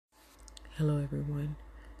Hello, everyone,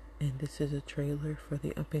 and this is a trailer for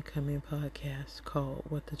the up and coming podcast called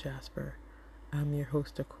What the Jasper. I'm your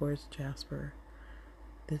host, of course, Jasper.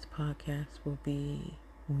 This podcast will be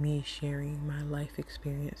me sharing my life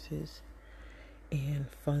experiences and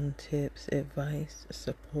fun tips, advice,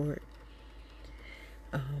 support,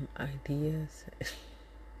 ideas,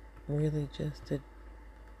 really just the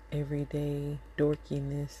everyday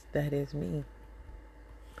dorkiness that is me.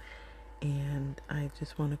 And I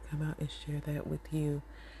just want to come out and share that with you.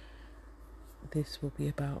 This will be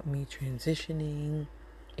about me transitioning.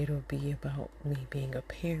 It'll be about me being a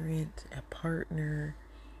parent, a partner,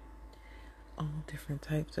 all different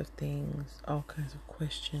types of things, all kinds of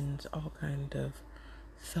questions, all kinds of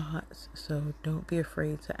thoughts. So don't be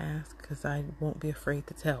afraid to ask, because I won't be afraid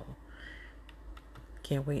to tell.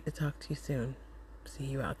 Can't wait to talk to you soon. See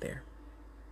you out there.